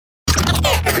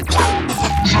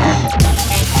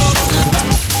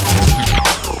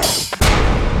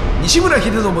西村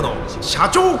秀信の社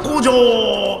長工場。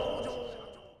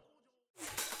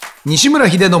西村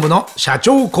秀信の社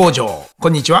長工場。こ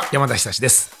んにちは、山田久志で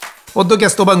す。ポッドキャ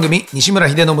スト番組西村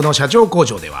秀信の社長工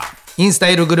場では、インスタ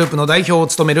イルグループの代表を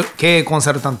務める経営コン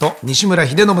サルタント西村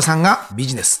秀信さんがビ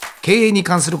ジネス経営に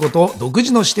関することを独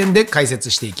自の視点で解説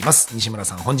していきます。西村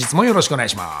さん、本日もよろしくお願い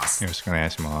します。よろしくお願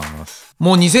いします。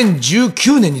もう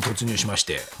2019年に突入しまし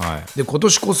て、はい、で今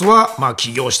年こそは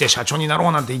起業して社長になろ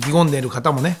うなんて意気込んでいる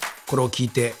方もね、これを聞い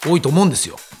て多いと思うんです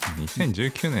よ。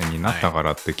2019年になったか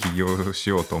らって起業し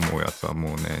ようと思うやつは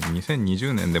もうね、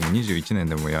2020年でも21年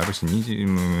でもやるし、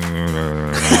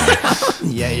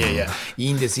いやい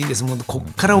いんですもうこ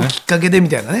っからをきっかけでみ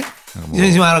たいなね。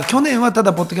去年はた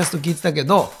だポッドキャスト聞いてたけ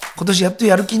ど、今年やっと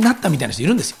やる気になったみたいな人い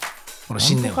るんですよ、この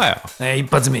新年は。一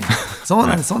発目にそう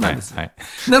なんです、はい、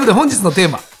なので本日のテー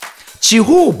マ、地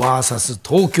方 VS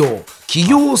東京、起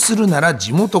業するなら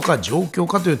地元か上京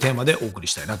かというテーマでお送り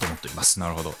したいなと思っております。な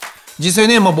るほど。実際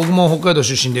ね、僕も北海道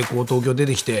出身で東京出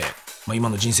てきて、今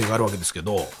の人生があるわけですけ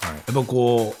ど、やっぱ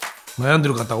悩んで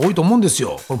る方多いと思うんです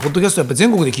よ。このポッドキャストやっぱり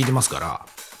全国で聞いてますから、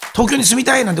東京に住み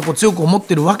たいなんて強く思っ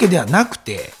てるわけではなく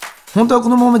て、本当はこ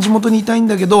のまま地元にいたいん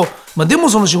だけど、でも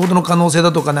その仕事の可能性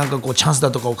だとかチャンス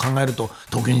だとかを考えると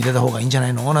東京に出た方がいいんじゃな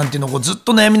いのなんていうのをずっ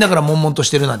と悩みながら悶々とし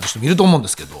てるなんて人もいると思うんで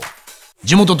すけど、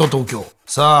地元と東京、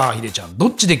さあひでちゃん、ど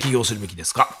っちで起業するべきで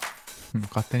すか？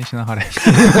勝手にしなはれ。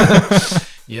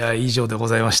いや、以上でご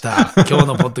ざいました。今日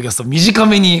のポッドキャスト短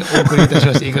めにお送りいたし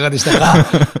ましていかがでしたか？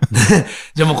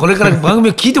じゃあもうこれから番組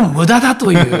を聞いても無駄だ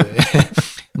という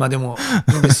でも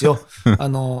いいんですよ。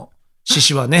獅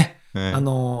子はね、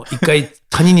一回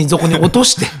谷に底に落と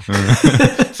して、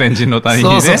先人の谷に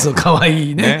ね、そうかわ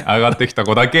いいね、上がってきた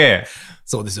子だけ。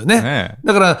そうですよね。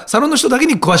だからサロンの人だけ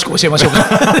に詳しく教えましょう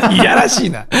か。いやらしい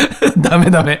な。ダ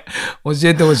メ。教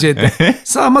えて。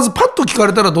さあ、まずパッと聞か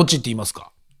れたらどっちって言います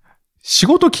か？仕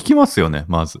事聞きますよね、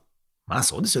まず。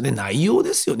そうですよね。内容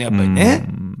ですよね、やっぱりね。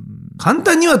簡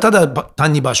単にはただ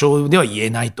単に場所では言え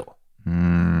ないと。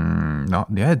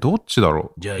どっちだ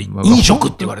ろう。じゃあ飲食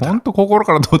って言われたら、本当心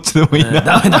からどっちでもいいな。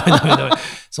ダメ。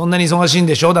そんなに忙しいん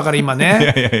でしょ。だから今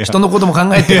ね、人のことも考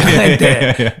えて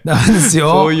ダメですよ。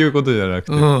そういうことじゃな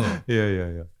く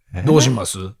て、どうしま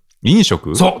す？飲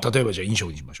食？そう、例えばじゃあ飲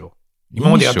食にしましょう。今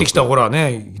までやってきたほら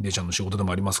ね、ひでちゃんの仕事で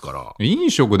もありますから。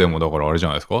飲食でもだからあれじゃ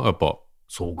ないですか、やっぱ。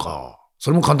そうか、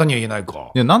それも簡単には言えない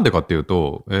か。いや、なんでかっていう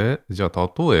と、じゃ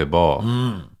あ例えば、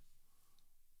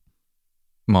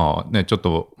ちょっ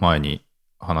と前に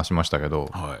話しましたけ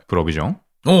ど、プロビジョン、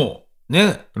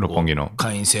六本木の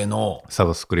会員制のサ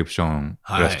ブスクリプション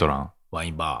レストラン、ワイ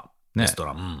ンバー、レスト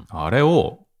ラン、あれ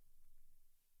を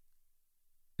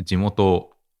地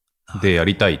元でや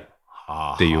りたいっ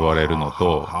て言われるの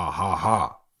と、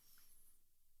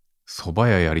蕎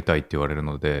麦屋やりたいって言われる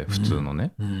ので、普通の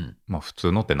ね、普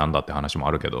通のってなんだって話も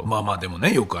あるけど、でも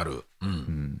ね、よくある。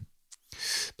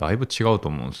だいぶ違うと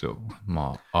思うんですよ。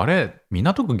あれ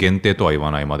港区限定とは言わ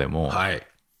ないまでも、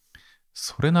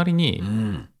それなりに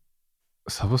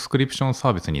サブスクリプションサ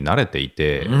ービスに慣れてい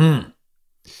て、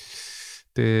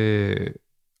で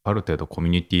ある程度コミ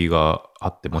ュニティがあ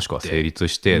って、もしくは成立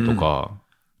してとか、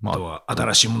あとは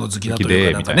新しいもの好きだとい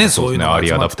うかみたいな、そういうのがア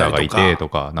リアダプターがいてと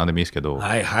か、何でもいいですけど、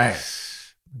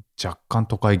若干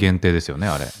都会限定ですよね、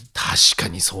あれ。確か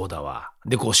にそうだわ。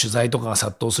で取材とかが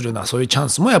殺到するようなそういうチャン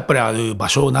スもやっぱりある場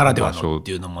所ならではのっ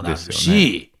ていうのもなる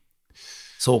し、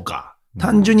そうか、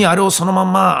単純にあれをそのま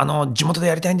んま地元で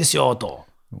やりたいんですよと、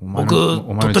僕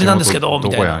鳥取なんですけどみ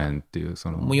たいな、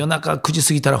もう夜中9時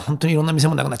過ぎたら本当にいろんな店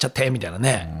もなくなっちゃってみたいな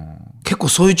ね、結構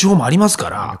そういう地方もありますか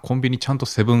ら。コンビニちゃんと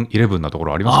セブンイレブンなとこ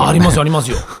ろありますからね。ありま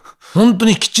すよ。本当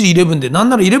にきっちりイレブンで、なん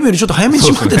ならイレブンよりちょっと早めに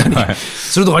閉まってたり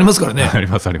するとこありますからね。あり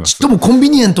ます。ちっともコン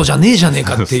ビニエントじゃねえじゃねえ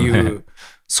かっていう。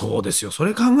そうですよ。そ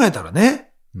れ考えたら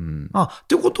ね。っ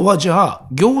てことは、じゃあ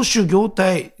業種業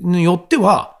態によって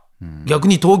は、逆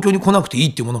に東京に来なくていい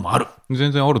っていうものもある。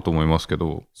全然あると思いますけ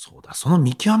ど。そうだ、その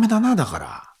見極めだな。だか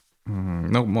ら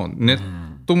なんかネ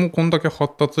ットもこんだけ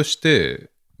発達して、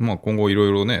今後いろ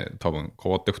いろね、多分変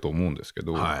わっていくと思うんですけ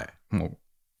ど、もう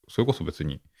それこそ別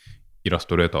にイラス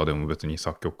トレーターでも別に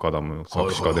作曲家でも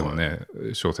作詞家でもね、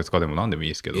小説家でも何でもいい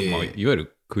ですけど、いわゆ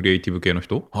るクリエイティブ系の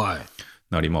人、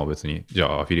なり、別にじゃ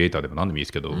あアフィリエイターでも何でもいいで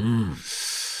すけど、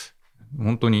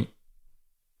本当に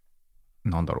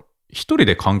一人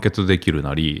で完結できる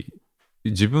なり、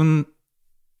自分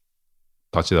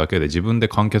たちだけで自分で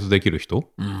完結できる人、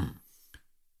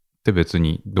って別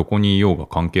にどこにいようが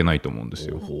関係ないと思うんです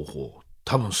よ。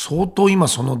多分相当今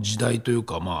その時代という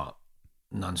か、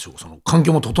なんでしょう、その環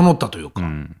境も整ったという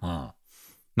か、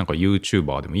なんか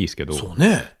YouTuber でもいいですけど、そう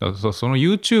ね。だからその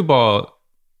YouTuber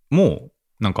も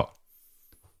なんか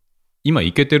今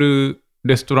行けてる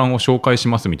レストランを紹介し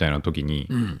ますみたいな時に、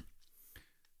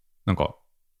なんか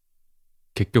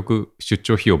結局出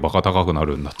張費用バカ高くな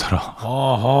るんだったら、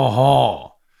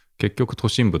結局都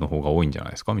心部の方が多いんじゃな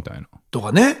いですかみたいな。と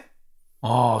かね。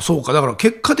そうか。だから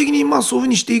結果的にそういうふう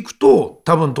にしていくと、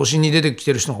多分都心に出てき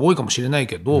てる人が多いかもしれない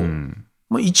けど、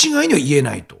一概には言え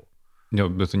ないと。いや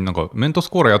別になんかメントス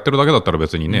コーラやってるだけだったら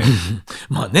別にね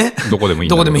まあね、どこでもいいん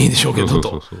だけど、どこでもいいでしょうけど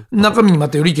と、中身にま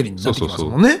たよりけりになってきます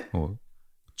もんね。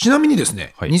ちなみにです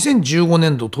ね、2015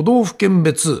年度都道府県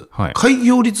別開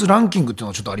業率ランキングっていう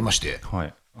のがちょっとありまして、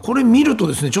これ見ると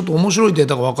ですね、ちょっと面白いデー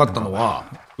タが分かったのは、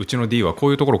うちの D はこ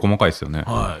ういうところ細かいですよね。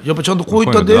やっぱちゃんとこうい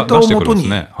ったデータをもとにち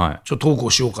ょっとトークを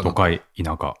しようかなと。都会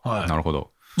田舎、なるほ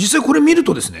ど。実際これ見る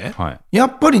とですね、や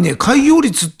っぱりね、開業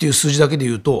率っていう数字だけで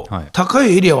言うと、高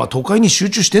いエリアは都会に集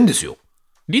中してんですよ。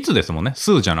率ですもんね、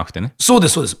数じゃなくてね。そうで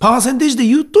す、そうです。パーセンテージで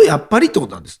言うと、やっぱりってこ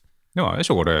となんです。でもあれで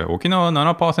しょ、これ、沖縄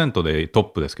 7% でトッ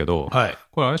プですけど、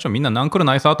これあれでしょ、みんな何来る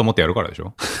ないさと思ってやるからでし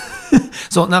ょ。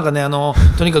そう、なんかね、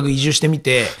とにかく移住してみ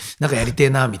て、なんかやりてえ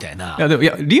な、みたいな。でも、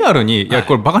リアルに、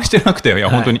これバカにしてなくて、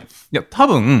本当に。多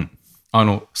分、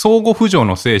相互扶助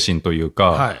の精神という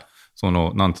か、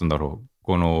なんつうんだろう、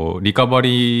この、リカバ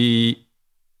リ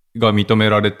ーが認め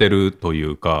られてるとい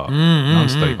うか、なん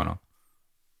つったらいいかな。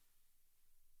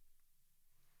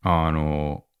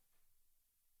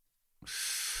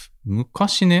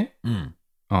昔ね、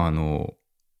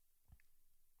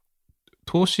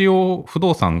投資用不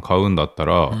動産買うんだった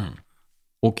ら、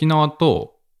沖縄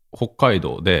と北海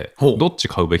道でどっち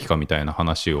買うべきかみたいな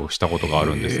話をしたことがあ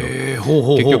るんですよ。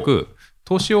結局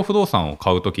投資用不動産を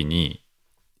買うときに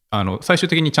最終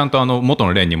的にちゃんと元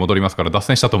の例に戻りますから脱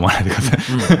線したと思わないでくださ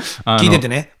い。聞いてて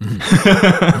ね。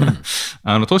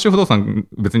投資用不動産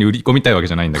別に売り込みたいわけ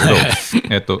じゃないんだけど、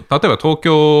例えば東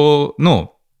京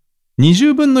の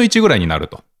20分の1ぐらいになる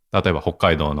と。例えば北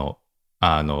海道の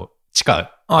地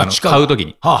価買うとき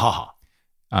に、北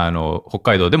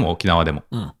海道でも沖縄でも、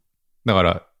だか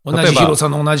ら同じ広さ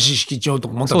の同じ敷地をと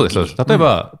思ったときに、そうです。例え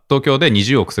ば、東京で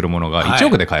20億するものが1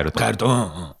億で買えると。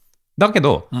だけ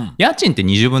ど、家賃って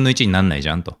20分の1になんないじ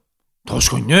ゃんと。確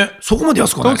かにね。そこまで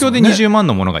安くはないですもんね。東京で20万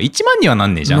のものが1万にはな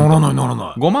んねえじゃんと。なら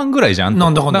ない。5万ぐらいじゃんと。な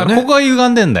んだかんだね。だからここが歪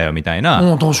んでんだよみたい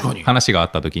な話があ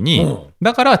ったときに、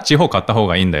だから地方買った方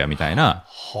がいいんだよみたいな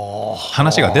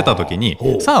話が出たときに、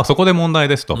さあそこで問題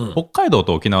ですと。北海道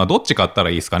と沖縄どっち買った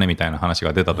らいいですかねみたいな話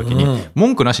が出たときに、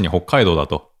文句なしに北海道だ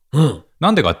と。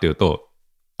なんでかっていうと、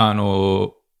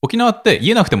沖縄って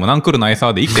言えなくても何来るない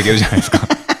さで生きていけるじゃないですか。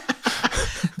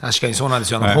確かにそうなんで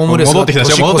すよ。ホームレス戻ってきたで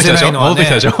しょ。戻っ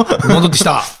てき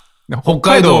た。北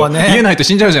海道はね。言えないと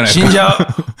死んじゃうじゃないですか。死んじゃう。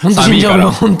本当死んじゃうよ。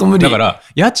本当無理。だから、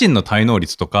家賃の滞納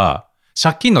率とか、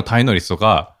借金の滞納率と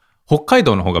か、北海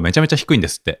道の方がめちゃめちゃ低いんで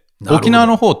すって。沖縄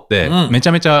の方ってめち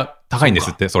ゃめちゃ高いんで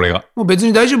すって、それが。もう別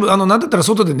に大丈夫。なんだったら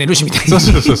外で寝るしみたいに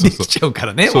できちゃうか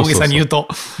らね。大げさに言うと。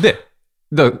で、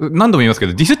何度も言いますけ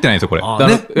ど、ディスってないんですよ、これ。わ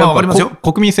かりますよ。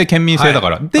国民性、県民性だ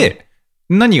から。で、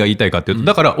何が言いたいかっていうと、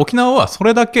だから沖縄はそ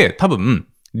れだけ多分、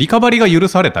リカバリが許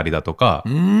されたりだとか、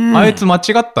あいつ間違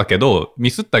ったけど、ミ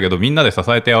スったけどみんなで支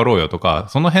えてやろうよとか、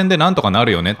その辺でなんとかな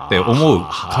るよねって思う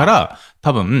から、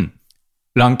多分、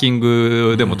ランキン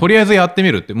グでもとりあえずやってみ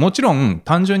るって、もちろん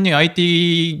単純に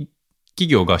IT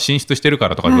企業が進出してるか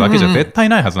らとかだけじゃ絶対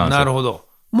ないはずなんですよ。なるほど。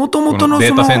もともとの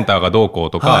データセンターがどうこ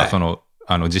うとか、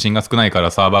地震が少ないから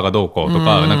サーバーがどうこうと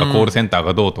か、なんかコールセンター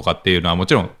がどうとかっていうのはも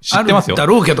ちろん知ってますよ。だ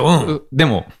ろうけど、で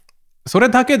も、それ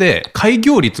だけで開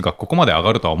業率がここまで上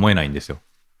がるとは思えないんですよ。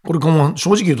これも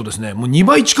正直言うとですね、もう2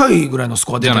倍近いぐらいのス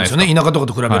コア出てるんですよね、田舎とか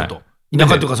と比べると。田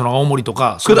舎というか青森と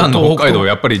か。普段の北海道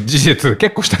やっぱり事実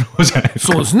結構下の方じゃないです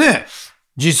か。そうですね。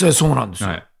実際そうなんですよ。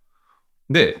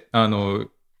で、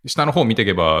下の方見てい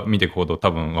けば見ていくほど多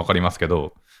分分かりますけ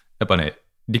ど、やっぱね、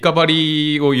リカバ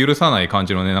リーを許さない感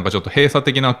じのね、なんかちょっと閉鎖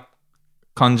的な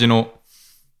感じの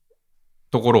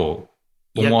ところを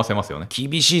思わせますよね。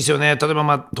厳しいですよね。例え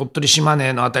ば鳥取島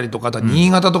根のあたりとか、新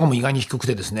潟とかも意外に低く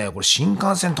てですね、これ新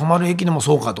幹線止まる駅でも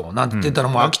そうかとなんて言ったら、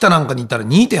もう秋田なんかに行ったら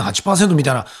 2.8% み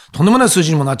たいなとんでもない数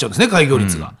字にもなっちゃうんですね、開業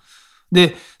率が。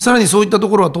でさらにそういったと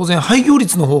ころは当然廃業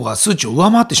率の方が数値を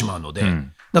上回ってしまうので、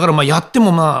だからやって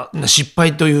も失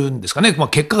敗というんですかね、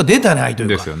結果が出てないと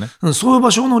いうか、そういう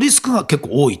場所のリスクが結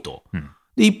構多いと。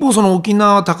で一方その沖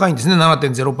縄は高いんですね、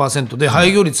 7.0% で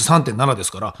廃業率 3.7 で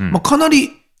すから、かなり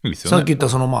さっき言った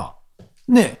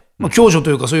共助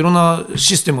というか、そういういろんな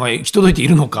システムが行き届いてい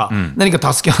るのか、何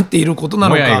か助け合っていることな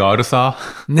のか。もやいがあるさ。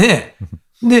で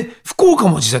福岡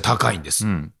も実際高いんです。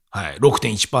はい、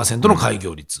6.1% の開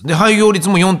業率、で廃業率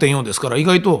も 4.4 ですから、意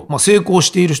外と成功し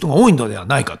ている人が多いのでは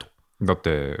ないかと。だっ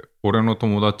て俺の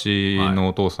友達の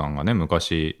お父さんがね、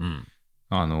昔、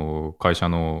会社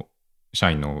の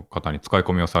社員の方に使い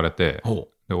込みをされて、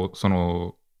でそ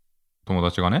の友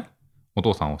達がね、お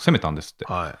父さんを責めたんですって。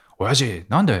親父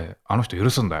なんであの人許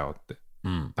すんだよって、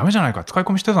ダメじゃないか、使い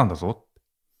込みしてたんだぞって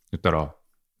言ったら、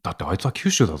だってあいつは九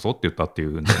州だぞって言ったってい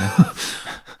うんでね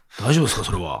大丈夫ですか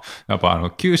それは。やっ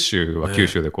ぱ九州は九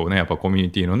州でこうね、やっぱコミュ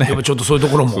ニティのね、やっぱちょっとそういうと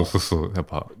ころもやっ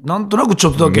ぱなんとなくち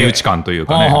ょっとだけ身内感という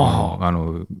かね、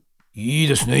いい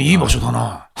ですね、いい場所だ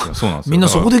な。そうなんですよ。みんな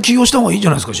そこで起業した方がいいじ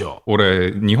ゃないですか。じゃあ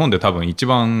俺日本で多分一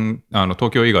番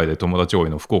東京以外で友達多い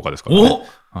の福岡ですからね。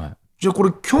じゃあこ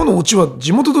れ今日のオチは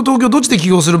地元と東京どっちで起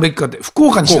業するべきかって、福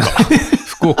岡にしない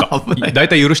福岡大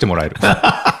体許してもらえる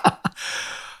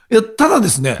いやただで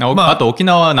すね、あと沖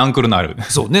縄はナンクルナル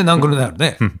そうね、ナンクルナル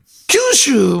ね九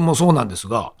州もそうなんです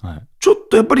が、ちょっ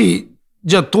とやっぱり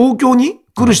じゃあ東京に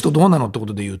来る人どうなのってこ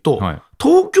とで言うと、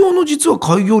東京の実は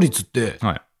開業率って、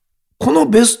この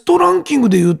ベストランキング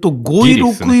で言うと5位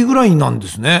6位ぐらいなんで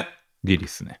すね。ギリっ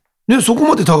すね。でそこ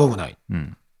まで高くない、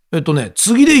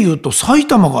次で言うと埼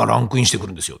玉がランクインしてく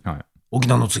るんですよ、沖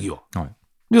縄の次は、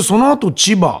でその後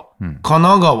千葉、神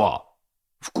奈川、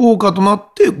福岡とな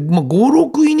って、5、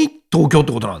6位に東京っ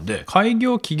てことなんで、開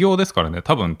業起業ですからね。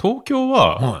多分東京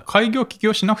は開業起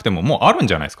業しなくてももうあるん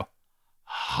じゃないですか。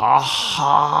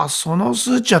その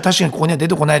数値は確かにここには出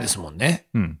てこないですもんね。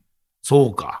そ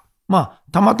うか。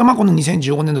たまたまこの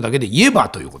2015年度だけで言えば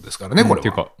ということですからね、これは。って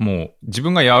いうか、もう自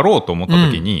分がやろうと思った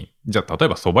時に、じゃあ例え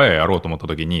ば蕎麦屋やろうと思った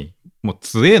時に、もう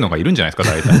強えのがいるんじゃないです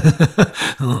か、大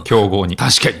体。競合に。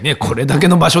確かにね、これだけ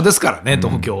の場所ですからね、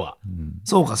東京は。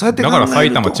そうか、そうやって考えると。だから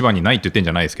埼玉、千葉にないって言ってんじ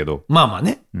ゃないですけど。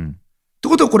ね。って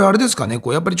ことはこれあれですかね、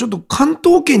やっぱりちょっと関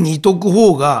東圏にいとく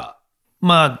方が、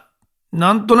な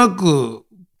んとなく、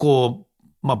ポ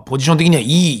ジション的にはい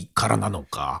いからなの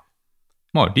か。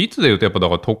率で言うとやっぱだ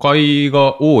から都会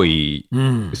が多い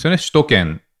ですよね、首都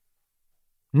圏。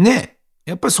ね、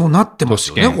やっぱりそうなってま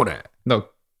すよね、これ。だから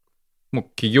もう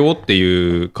起業って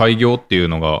いう、開業っていう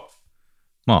のが、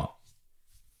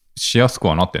しやすく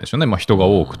はなってるんでしょうね。人が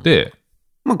多くて。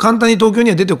簡単に東京に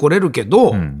は出てこれるけ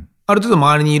ど、ある程度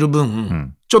周りにいる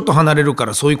分、ちょっと離れるか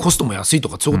らそういうコストも安いと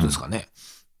か、そういうことですかね。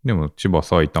でも千葉、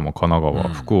埼玉、神奈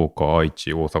川、福岡、愛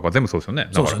知、大阪、全部そうですよね。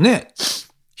そうですよね。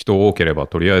人多ければ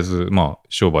とりあえず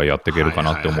商売やっていけるか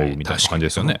なって思うみたいな感じで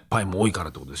すよね。パイも多いから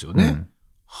ってことですよね。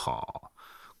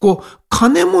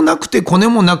金もなくてコネ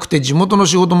もなくて地元の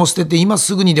仕事も捨てて今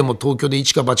すぐにでも東京で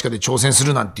一か八かで挑戦す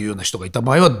るなんていうような人がいた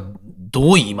場合は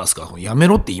どう言いますか？やめ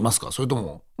ろって言いますか？それと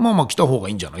も来た方が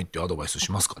いいんじゃないっていうアドバイス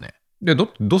しますかね？でど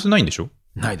うせないんでしょ？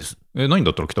ないです。ないん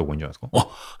だったら来た方がいいんじゃないですか？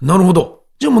なるほど。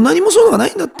じゃあもう何もそういうのがな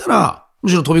いんだったらむ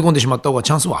しろ飛び込んでしまった方が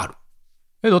チャンスはある。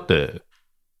だって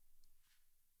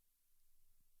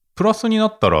プラスにな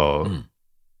ったら、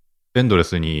エンドレ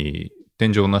スに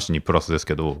天井なしにプラスです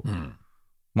けど、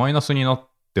マイナスになっ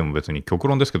ても別に極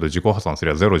論ですけど自己破産す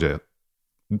ればゼロで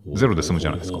済むじ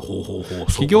ゃないですか。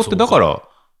起業ってだから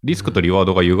リスクとリワー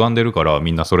ドが歪んでるから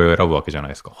みんなそれを選ぶわけじゃない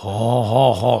ですか。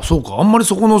そうか。あんまり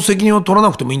そこの責任を取ら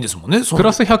なくてもいいんですもんね。プ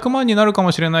ラス100万になるか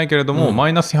もしれないけれども、マ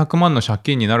イナス100万の借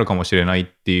金になるかもしれないっ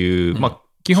ていう、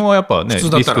基本はやっぱね、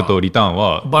リスクとリターン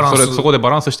はそこでバ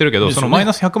ランスしてるけど、そのマイ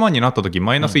ナス100万になった時、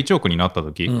マイナス1億になった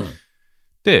時、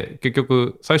で結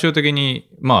局最終的に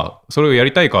それをや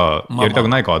りたいかやりたく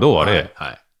ないかはどうあれ、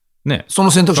ね、その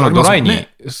選択肢がありますもんね。ドラ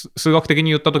イに数学的に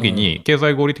言った時に、経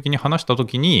済合理的に話した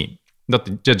時に、だっ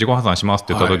てじゃあ自己破産しますっ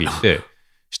て言った時って、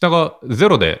下がゼ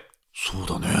ロで。そう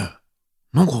だね。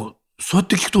なんかそうやっ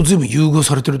て聞くと随分優遇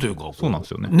されてるというか。そうなんで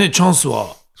すよね。チャンスは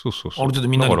ある程度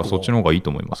みんなにだからそっちの方がいいと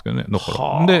思いますけどね。だ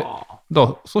か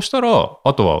らそしたら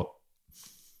あとは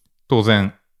当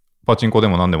然パチンコで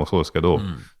も何でもそうですけど、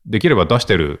できれば出し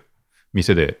てる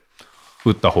店で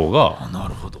打った方が。な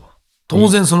るほど。当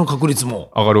然その確率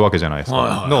も上がるわけじゃないです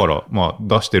か。だから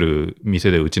出してる店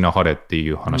で打ちなはれって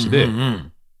いう話で、だ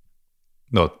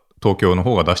から東京の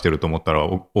方が出してると思ったら、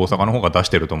大阪の方が出し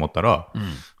てると思ったら、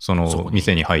その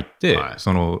店に入って、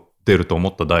その出ると思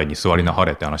った台に座りなは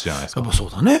れって話じゃないですか。やっぱそう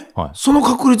だね。その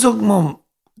確率は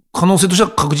可能性として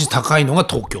は確実高いのが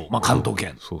東京、関東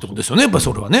圏ってことですよね。やっぱり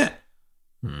それはね。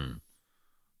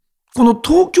この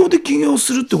東京で起業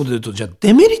するってことで言うと、じゃあ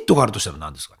デメリットがあるとしたら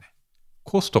何ですかね？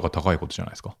コストが高いことじゃ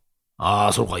ないですか。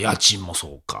そうか。家賃もそ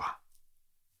うか。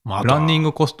ランニン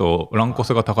グコスト、ランコ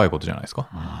スが高いことじゃないですか。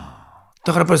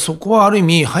だからやっぱりそこはある意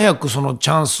味早くそのチ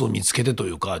ャンスを見つけてと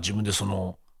いうか、自分で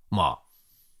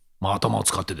頭を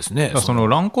使ってですね。その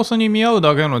ランコスに見合う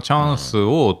だけのチャンス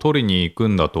を取りに行く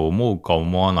んだと思うか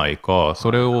思わないか、そ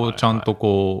れをちゃんと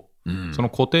こう、その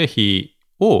固定費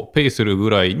をペイするぐ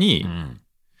らいに、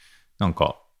なん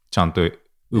かちゃんと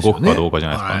動くかどうかじゃ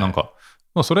ないですか。なんか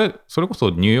それこそ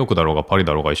ニューヨークだろうがパリ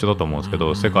だろうが一緒だと思うんですけ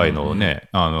ど、世界のね、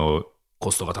コ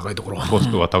ストが高いところ、コ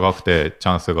ストが高くてチ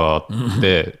ャンスがあっ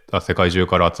て世界中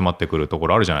から集まってくるとこ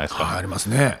ろあるじゃないですか。あります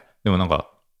ね。でもなんか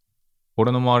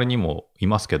俺の周りにもい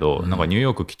ますけど、なんかニュー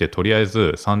ヨーク来てとりあえ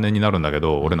ず3年になるんだけ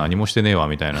ど、俺何もしてねえわ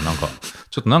みたいな、なんか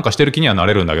ちょっとなんかしてる気にはな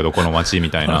れるんだけどこの街み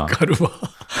たいな。わかるわ、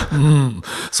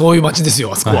そういう街です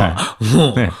よあそこは。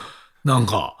ね、なん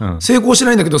か、成功して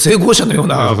ないんだけど成功者のよう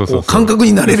な感覚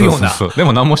になれるような。で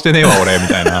も何もしてねえわ俺み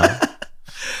たいな。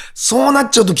そうなっ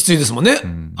ちゃうときついですもんね、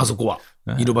あそこは、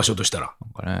いる場所としたら。な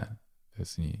んかね、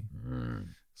別に、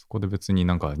そこで別に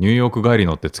なんかニューヨーク帰り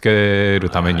乗ってつける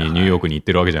ためにニューヨークに行っ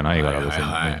てるわけじゃないから別に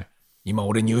ね。今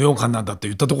俺ニューヨーカーなんだって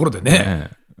言ったところでね。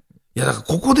いやだから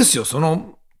ここですよ。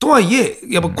とはいえ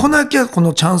やっぱ来なきゃこ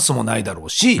のチャンスもないだろう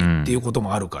し、っていうこと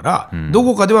もあるから、ど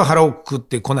こかでは腹をくくっ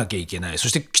て来なきゃいけない。そ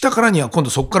して来たからには今度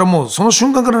そこからもうその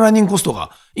瞬間からランニングコスト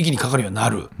が一気にかかるようにな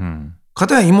る。か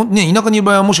たやね、田舎にいる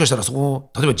場合はもしかしたらそ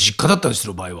こ、例えば実家だったりす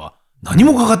る場合は何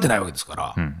もかかってないわけですか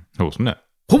ら、そうですね。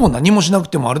ほぼ何もしなく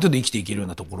てもある程度生きていけるよう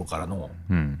なところからの、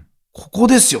ここ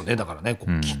ですよね。だからね、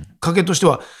きっかけとして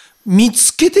は見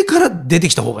つけてから出て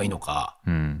きた方がいいのか、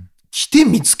来て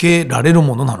見つけられる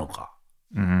ものなのか。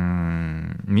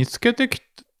見つけて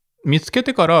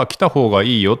から来た方が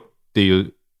いいよって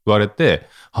言われて、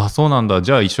あ、そうなんだ、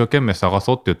じゃあ一生懸命探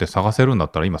そうって言って探せるんだ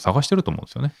ったら今探してると思うん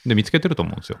ですよね。で見つけてると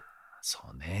思うんですよ。そ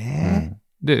うね、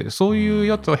でそういう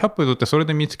やつは100歩譲ってそれ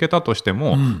で見つけたとして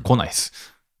も、来ないです。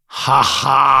は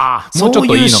は、もうちょっ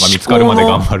といいのが見つかるまで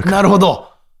頑張るから。なるほど。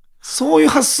そういう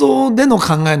発想での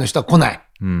考えの人は来ない。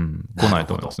来ない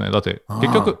と思いますね。だって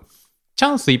結局チ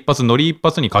ャンス一発ノリ一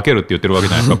発にかけるって言ってるわけ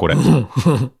じゃないですかこれ。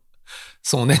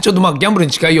そうね、ちょっとまあギャンブル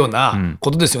に近いようなこ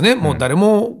とですよね。もう誰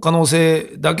も可能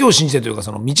性だけを信じてというか、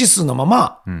その未知数のま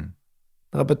ま、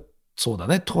やっぱりそうだ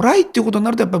ね、トライっていうことに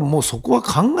なるとやっぱりもうそこは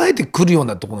考えてくるよう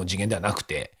なところの次元ではなく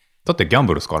て。だってギャン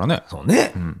ブルですからね。そう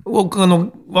ね、分か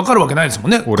るわけないですも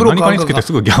んね。俺何かにつけて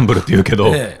すぐギャンブルって言うけ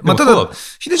ど、まあ、ただ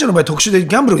ヒデちゃんの場合特殊で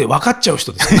ギャンブルで分かっちゃう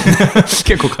人ですよね。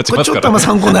結構勝ちますからね。これちょっとあんま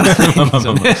参考にならないです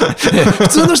よね。普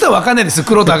通の人は分かんないです。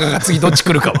黒と赤が次どっち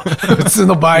来るかは。普通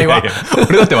の場合は。いやいや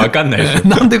俺だって分かんないでしょ。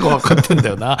なんでか分かってんだ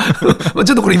よな。ちょっ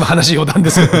とこれ今話余談で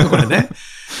すけどね、これね。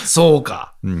そう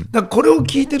か。だからこれを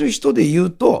聞いてる人で言う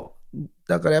と、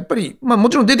だからやっぱり、まあ、も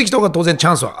ちろん出てきた方が当然チ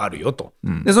ャンスはあるよと、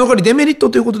でその代わりデメリット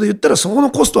ということで言ったらそこの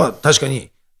コストは確か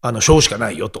に小しか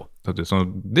ないよと。だってその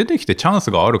出てきてチャンス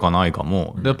があるかないか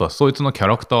も、やっぱそいつのキャ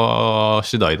ラクター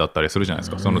次第だったりするじゃないで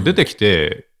すか。その出てき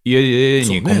て家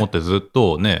にこもってずっ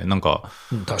とね、なんか、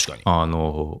確かに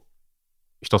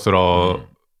ひたすら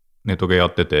ネットゲーや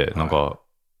ってて、なんか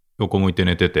横向いて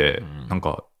寝てて、なん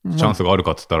かチャンスがある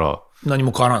かっつったら、何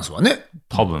も変わらんすわね。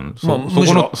多分そ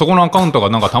このアカウントが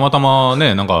なんかたまたま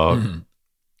ね、なんか、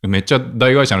めっちゃ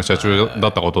大会社の社長だ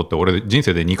ったことって俺人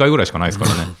生で2回ぐらいしかないですか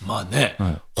らね。まあね、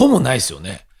ほぼないですよ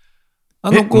ね。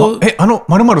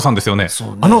〇〇さんですよね。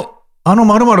〇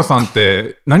〇さんっ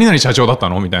て何々社長だった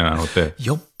のみたいなのって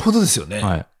よっぽどですよ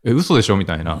ね。嘘でしょみ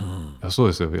たいな。そう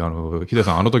ですよ、ヒデ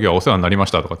さんあの時はお世話になりま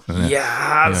したとかってね。い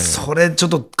やー、それちょっ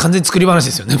と完全に作り話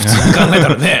ですよね、普通に考えた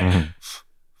らね。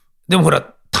でもほ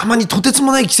ら、たまにとてつ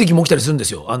もない奇跡も起きたりするんで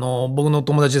すよ。僕の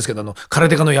友達ですけど、空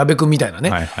手家の矢部君みたいな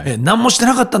ね、何もして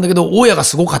なかったんだけど大家が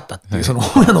すごかったっていう、その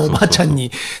大家のおばあちゃん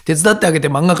に手伝ってあげて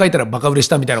漫画描いたらバカ売れし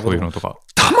たみたいなことも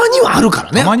たまにはあるか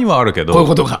らね。たまにはあるけど、こういう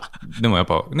ことが。でもやっ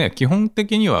ぱね、基本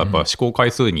的にはやっぱ試行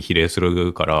回数に比例す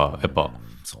るから、やっぱ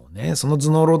そうね、その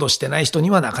頭脳労働してない人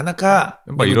にはなかなか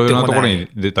やっぱいろいろなところに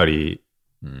出たり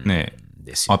ね、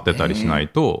会ってたりしない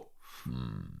と、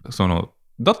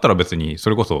だったら別にそ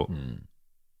れこそ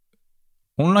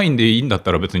オンラインでいいんだっ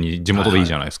たら別に地元でいい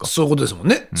じゃないですか。そういうことですもん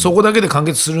ね。そこだけで完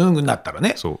結するんだったら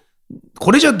ね。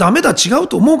これじゃダメだ、違う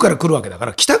と思うから来るわけだか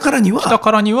ら、来たからには、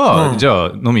じゃ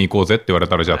あ飲み行こうぜって言われ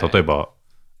たら、じゃあ例えば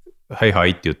はいは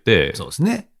いって言ってそうです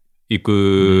ね、行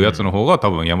くやつの方が多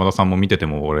分山田さんも見てて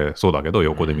も俺そうだけど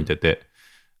横で見てて、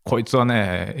こいつは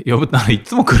ね呼ぶならい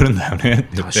つも来るんだよねって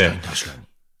言って。確か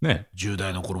にね、10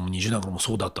代の頃も20代の頃も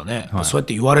そうだったね、そうやっ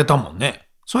て言われたもんね。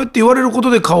そうやって言われること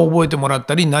で顔を覚えてもらっ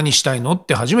たり、何したいのっ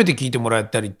て初めて聞いてもらっ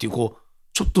たりっていう、こう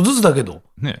ちょっとずつだけど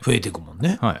増えていくもん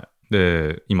ね。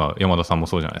で今山田さんも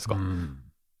そうじゃないですか。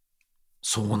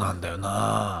そうなんだよ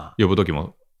な。呼ぶ時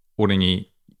も俺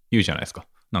に言うじゃないですか。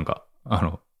なんか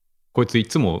こいつい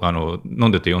つも飲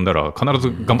んでて呼んだら必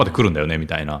ず頑張ってくるんだよねみ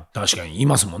たいな。確かにい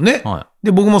ますもんね、はい、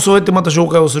で僕もそうやってまた紹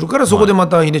介をするから、そこでま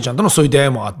たヒデちゃんとのそういう出会い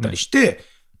もあったりして、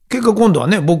結果今度は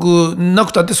ね、僕な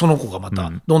くたってその子がま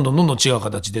たどんどん違う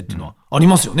形でっていうのはあり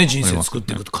ますよね、人生作っ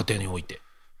ていく過程において。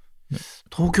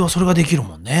東京はそれができる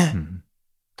もんね、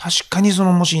確かに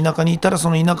もし田舎にいたら、そ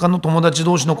の田舎の友達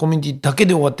同士のコミュニティだけ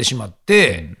で終わってしまっ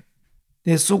て、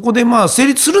でそこで成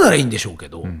立するならいいんでしょうけ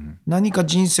ど、何か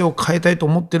人生を変えたいと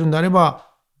思ってるんであれば、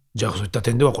じゃあそういった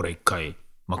点ではこれ一回、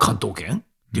関東圏っ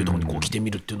ていうところに来てみ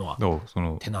るっていうのは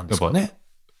手なんですかね。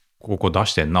ここ出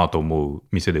してんなと思う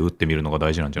店で打ってみるのが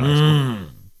大事なんじゃないですか。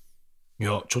い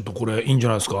やちょっとこれいいんじゃ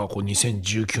ないですか。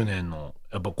2019年の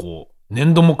やっぱ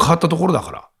年度も変わったところだ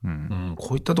から、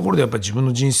こういったところでやっぱり自分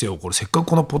の人生をせっかく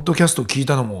このポッドキャストを聞い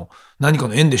たのも何か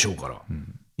の縁でしょうから、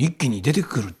一気に出て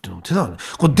くるっていうのも手だね。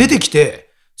これ出てきて、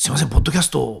すいませんポッドキャス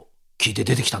トを聞いて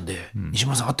出てきたんで、西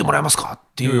村さん会ってもらえますか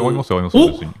っていう。ありますよ別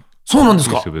に。そうなんです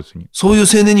か。そういう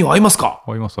青年には会いますか。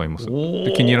会います。で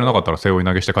気に入らなかったら背負い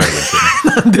投げして帰ればいいですよ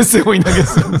ね。なんで背負い投げ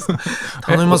するんですか。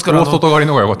頼みますから。大外刈り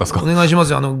の方が良かったですか。お願いしま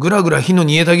すよ。ぐらぐら火の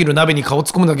煮えたぎる鍋に顔突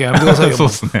っ込むだけやめてくださいよ。そう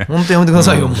ですね。本当やめてくだ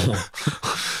さいよ、もう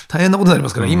大変なことになりま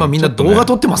すから、今みんな動画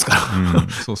撮ってますから、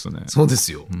そうですね。そうで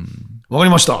すよ。わか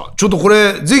りました。ちょっとこ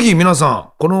れぜひ皆さん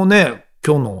このね、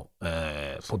今日のポ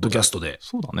ッドキャストで、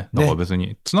そうだね。だから別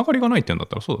につながりがないってんだっ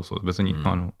たら、そう別に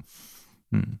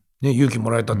ね、勇気も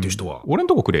らえたっていう人は、俺ん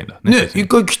とこくれんだね。一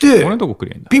回来て、俺んとこく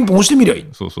れんだ。ピンポン押してみりゃいい。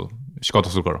そう。仕方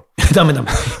するから。ダメ。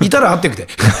いたら会ってくて。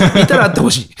いたら会ってほ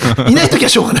しい。いないときは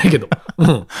しょうがないけど。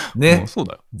ね。そう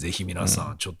だよ。ぜひ皆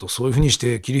さん、ちょっとそういうふうにし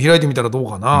て切り開いてみたらどう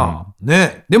かな。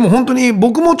ね。でも本当に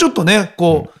僕もちょっとね、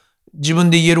自分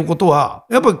で言えることは、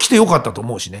やっぱり来てよかったと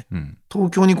思うしね。東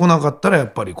京に来なかったら、や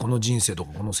っぱりこの人生と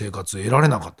かこの生活得られ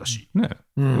なかったし。ね。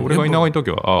俺がいないとき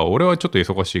は、俺はちょっと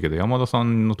忙しいけど、山田さ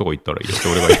んのとこ行ったらいいよって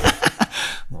俺が言う。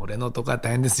俺のとこは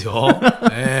大変ですよ。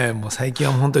もう最近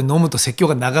は本当に飲むと説教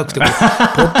が長くて、ポ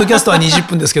ッドキャストは20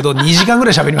分ですけど、2時間ぐ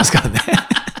らい喋りますからね。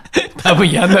多分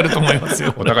嫌になると思います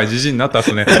よ。お互いじじいになったっ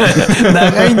すね。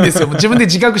長いんですよ。もう自分で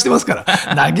自覚してますから。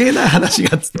長えな話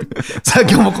がつって。さあ今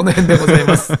日もこの辺でござい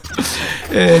ます。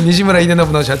西村秀信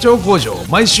の社長工場、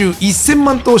毎週1000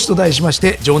万投資と題しまし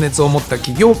て、情熱を持った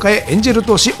起業家へエンジェル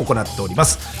投資を行っておりま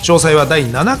す。詳細は第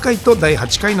7回と第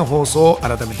8回の放送を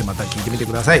改めてまた聞いてみて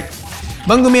ください。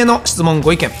番組への質問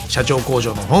ご意見、社長工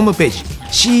場のホームページ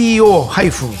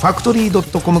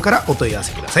CEO-factory.com からお問い合わ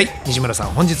せください。西村さん、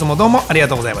本日もどうもありが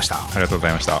とうございました。ありがとうご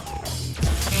ざいました。